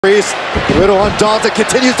Priest, Riddle undaunted,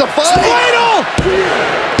 continues to fight. Riddle!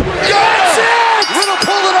 That's it! Riddle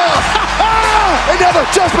pulled it off. And now the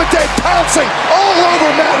Judgment Day pouncing all over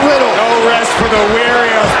Matt Riddle. No rest for the weary.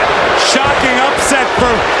 A shocking upset for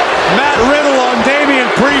Matt Riddle on Damian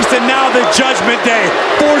Priest, and now the Judgment Day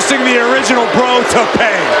forcing the original bro to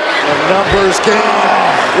pay. The numbers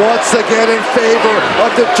game once again in favor of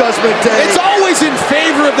the Judgment Day. It's always in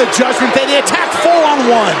favor of the Judgment Day. They attack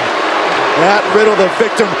 4-on-1. Matt Riddle, the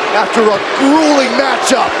victim after a grueling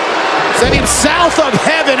matchup. Sending south of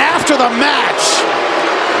heaven after the match.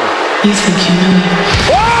 You think you know me?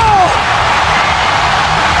 Oh!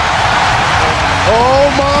 Oh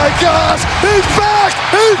my gosh! He's back!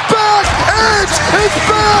 He's back! Edge is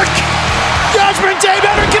back! Judgment Day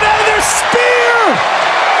better get out of their spear!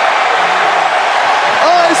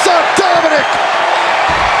 I saw Dominic!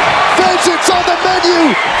 Vengeance on the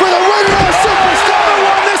menu for the Rated R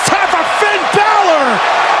Superstar! This time for Finn Balor!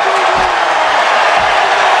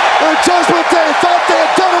 The Judgment Day thought they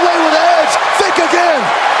had done away with Edge. Think again!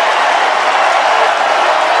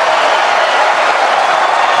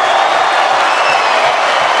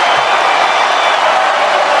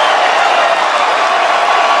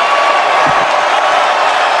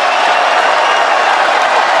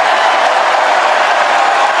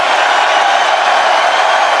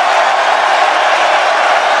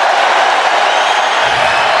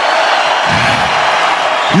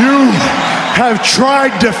 You have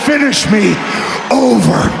tried to finish me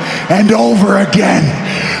over and over again,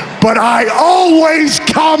 but I always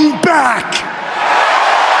come back.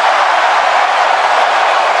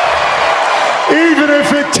 Even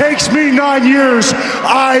if it takes me 9 years,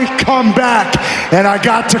 I come back, and I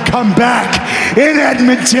got to come back in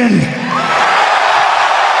Edmonton,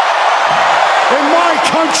 in my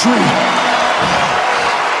country.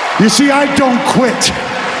 You see, I don't quit.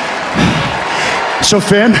 So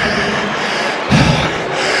Finn,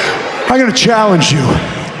 I'm gonna challenge you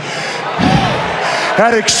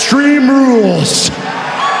at Extreme Rules.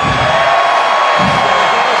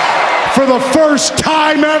 For the first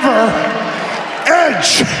time ever,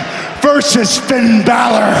 Edge versus Finn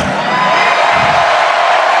Balor.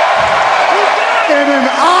 In an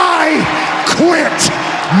I Quit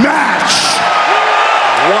match.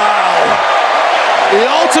 Wow. The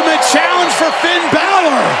ultimate challenge for Finn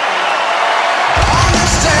Balor.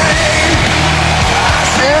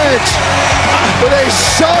 Edge with a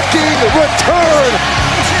shocking return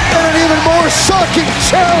and an even more shocking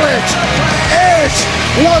challenge. Edge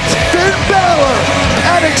wants Finn Balor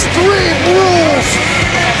at Extreme Rules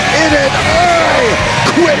in an I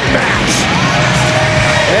Quit match.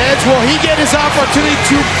 Edge, will he get his opportunity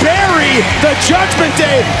to bury the Judgment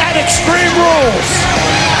Day at Extreme Rules?